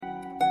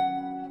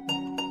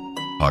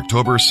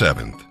October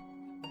 7th.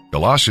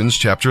 Colossians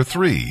chapter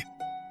 3,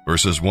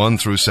 verses 1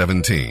 through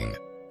 17.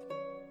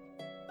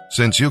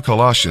 Since you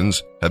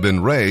Colossians have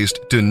been raised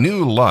to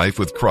new life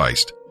with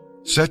Christ,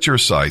 set your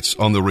sights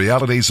on the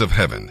realities of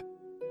heaven,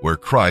 where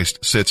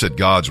Christ sits at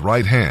God's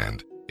right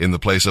hand in the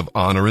place of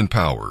honor and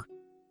power.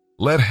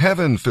 Let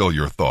heaven fill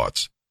your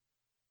thoughts.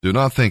 Do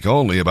not think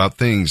only about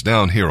things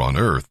down here on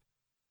earth,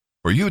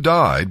 for you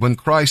died when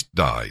Christ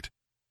died,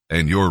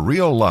 and your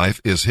real life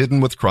is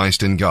hidden with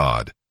Christ in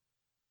God.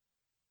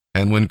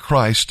 And when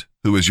Christ,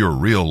 who is your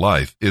real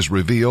life, is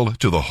revealed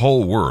to the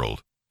whole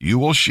world, you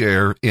will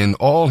share in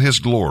all his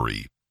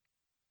glory.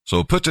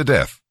 So put to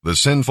death the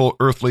sinful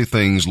earthly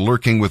things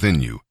lurking within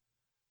you.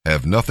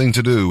 Have nothing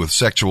to do with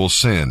sexual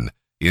sin,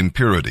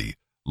 impurity,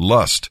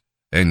 lust,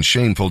 and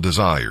shameful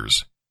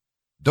desires.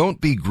 Don't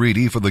be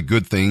greedy for the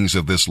good things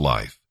of this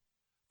life,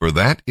 for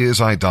that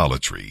is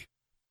idolatry.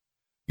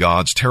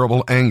 God's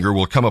terrible anger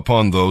will come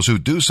upon those who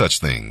do such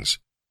things.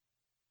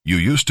 You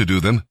used to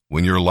do them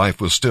when your life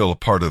was still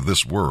part of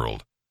this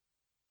world.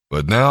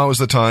 But now is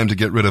the time to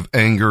get rid of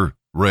anger,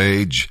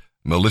 rage,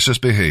 malicious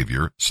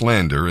behavior,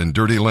 slander, and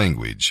dirty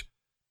language.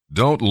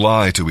 Don't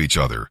lie to each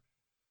other,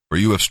 for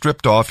you have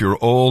stripped off your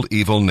old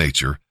evil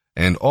nature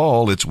and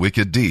all its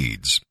wicked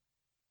deeds.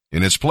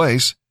 In its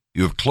place,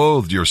 you have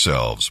clothed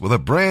yourselves with a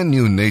brand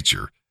new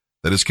nature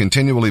that is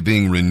continually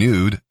being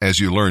renewed as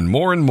you learn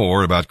more and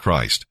more about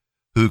Christ,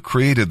 who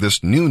created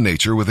this new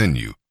nature within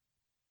you.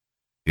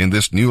 In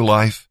this new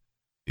life,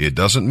 it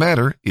doesn't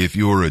matter if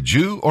you are a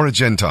Jew or a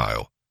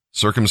Gentile,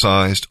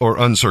 circumcised or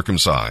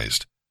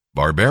uncircumcised,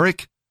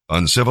 barbaric,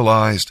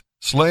 uncivilized,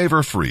 slave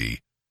or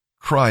free.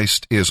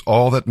 Christ is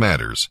all that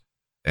matters,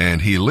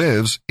 and he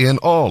lives in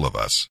all of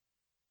us.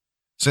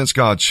 Since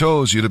God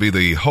chose you to be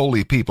the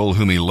holy people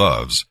whom he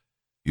loves,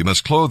 you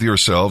must clothe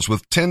yourselves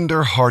with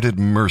tender-hearted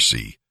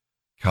mercy,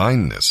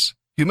 kindness,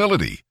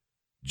 humility,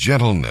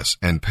 gentleness,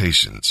 and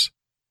patience.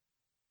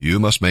 You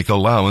must make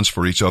allowance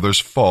for each other's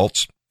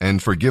faults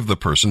and forgive the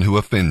person who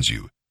offends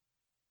you.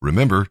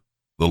 Remember,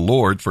 the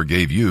Lord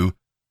forgave you,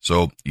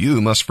 so you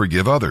must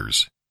forgive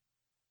others.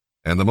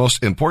 And the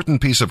most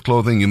important piece of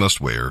clothing you must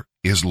wear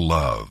is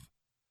love.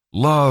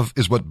 Love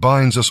is what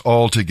binds us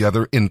all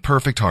together in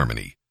perfect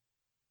harmony.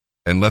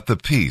 And let the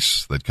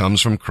peace that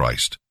comes from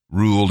Christ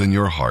rule in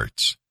your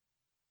hearts.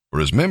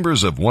 For as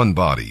members of one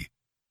body,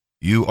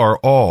 you are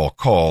all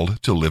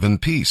called to live in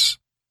peace,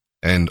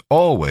 and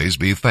always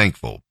be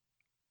thankful.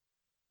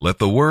 Let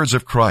the words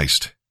of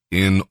Christ,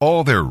 in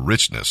all their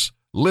richness,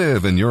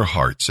 live in your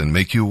hearts and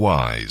make you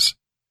wise.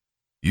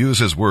 Use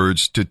his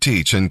words to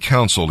teach and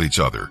counsel each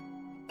other.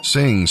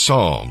 Sing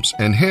psalms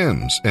and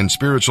hymns and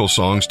spiritual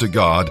songs to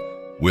God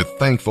with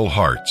thankful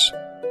hearts.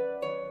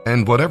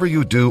 And whatever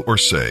you do or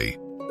say,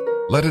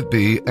 let it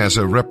be as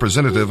a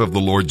representative of the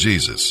Lord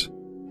Jesus,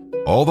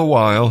 all the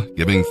while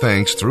giving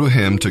thanks through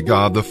him to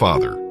God the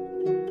Father.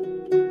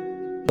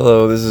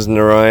 Hello, this is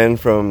Narayan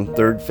from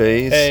Third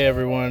Phase. Hey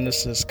everyone,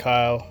 this is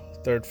Kyle,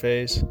 Third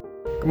Phase.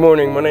 Good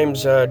morning, my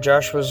name's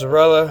Joshua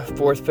Zarella,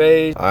 Fourth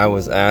Phase. I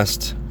was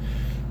asked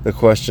the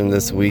question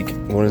this week,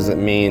 what does it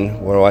mean?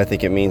 What do I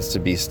think it means to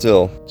be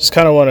still? Just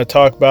kind of want to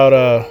talk about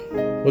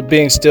what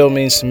being still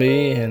means to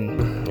me.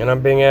 And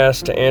I'm being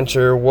asked to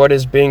answer, what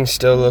does being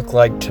still look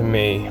like to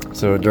me?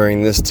 So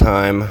during this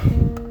time,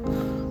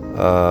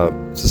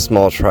 it's a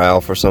small trial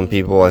for some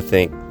people. I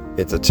think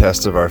it's a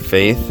test of our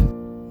faith.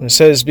 When it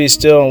says be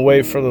still and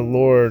wait for the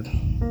Lord,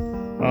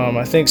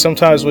 I think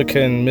sometimes we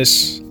can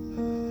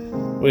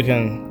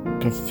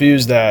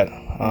confuse that.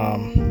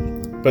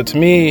 But to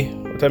me,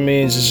 what that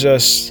means is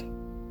just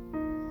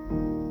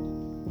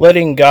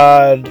letting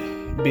God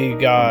be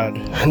God.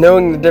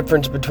 Knowing the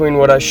difference between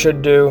what I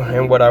should do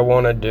and what I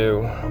want to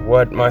do,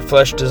 what my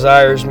flesh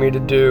desires me to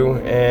do,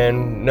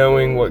 and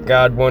knowing what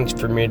God wants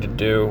for me to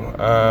do.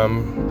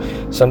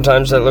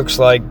 Sometimes that looks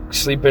like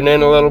sleeping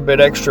in a little bit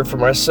extra for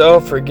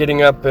myself or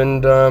getting up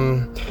and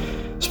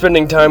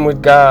spending time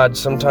with God.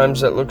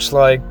 Sometimes that looks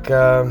like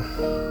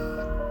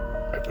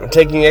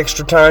taking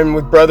extra time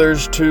with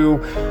brothers to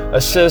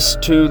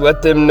assist, to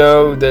let them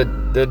know that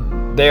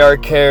they are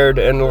cared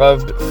and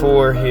loved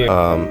for here.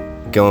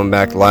 Going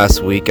back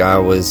last week, I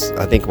was,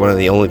 I think, one of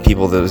the only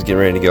people that was getting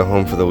ready to go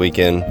home for the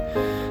weekend.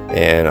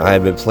 And I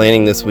had been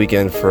planning this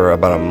weekend for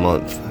about a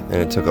month.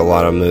 And it took a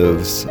lot of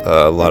moves,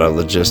 a lot of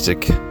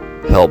logistic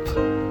help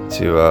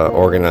to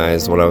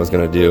organize what I was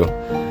going to do.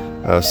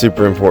 A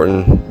super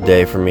important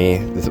day for me,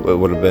 it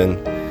would have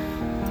been.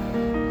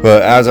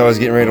 But as I was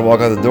getting ready to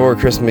walk out the door,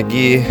 Chris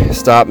McGee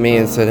stopped me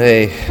and said,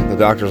 hey, the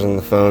doctor's on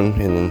the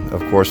phone. And, of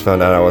course,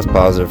 found out I was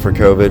positive for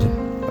COVID.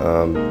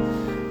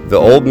 The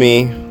old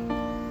me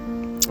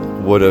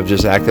would have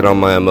just acted on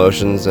my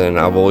emotions, and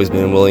I've always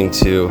been willing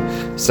to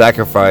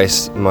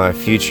sacrifice my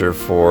future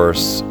for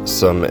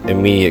some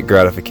immediate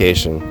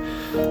gratification.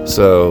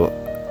 So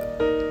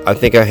I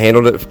think I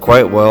handled it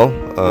quite well.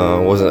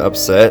 Wasn't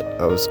upset.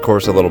 I was, of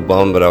course, a little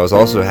bummed, but I was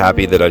also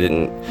happy that I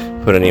didn't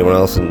put anyone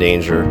else in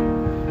danger,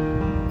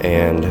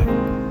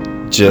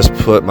 and just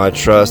put my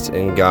trust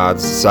in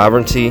God's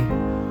sovereignty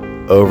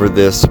over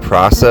this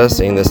process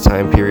in this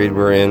time period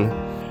we're in.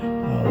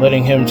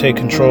 Letting Him take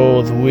control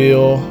of the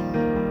wheel,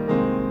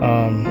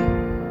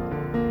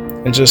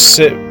 and just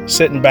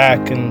sitting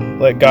back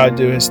and let God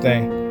do His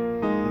thing.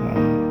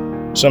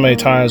 So many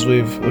times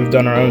we've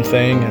done our own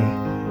thing,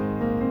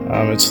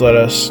 and it's led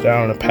us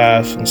down a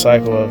path and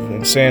cycle of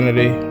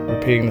insanity,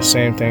 repeating the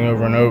same thing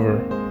over and over.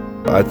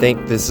 I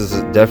think this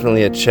is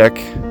definitely a check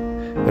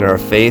in our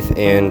faith,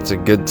 and it's a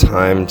good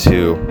time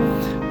to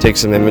take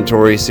some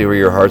inventory, see where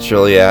your heart's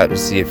really at, to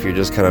see if you're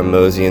just kind of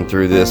moseying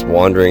through this,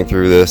 wandering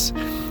through this,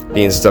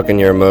 being stuck in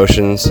your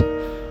emotions.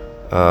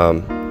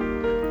 Kind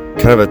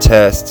of a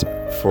test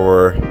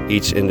for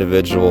each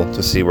individual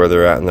to see where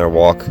they're at in their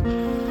walk.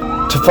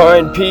 To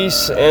find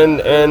peace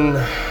and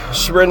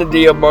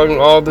serenity among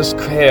all this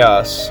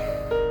chaos.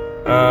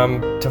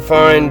 To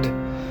find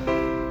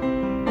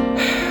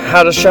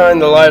how to shine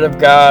the light of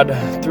God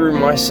through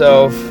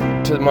myself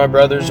to my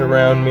brothers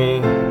around me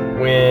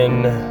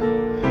when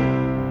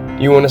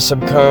you want to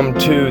succumb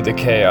to the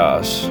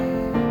chaos.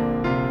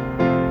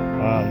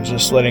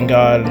 Just letting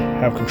God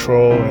have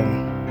control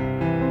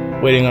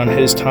and waiting on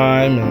His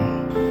time.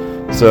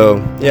 And so,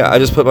 yeah, I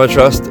just put my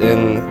trust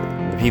in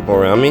the people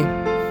around me,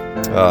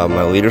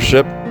 my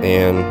leadership,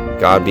 and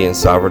God being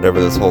sovereign over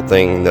this whole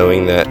thing,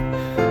 knowing that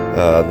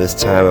this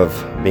time of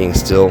being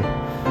still,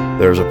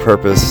 there's a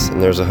purpose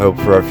and there's a hope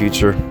for our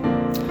future.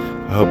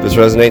 I hope this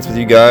resonates with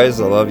you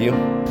guys. I love you.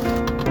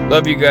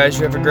 Love you guys.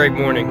 You have a great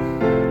morning.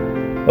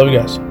 Love you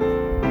guys.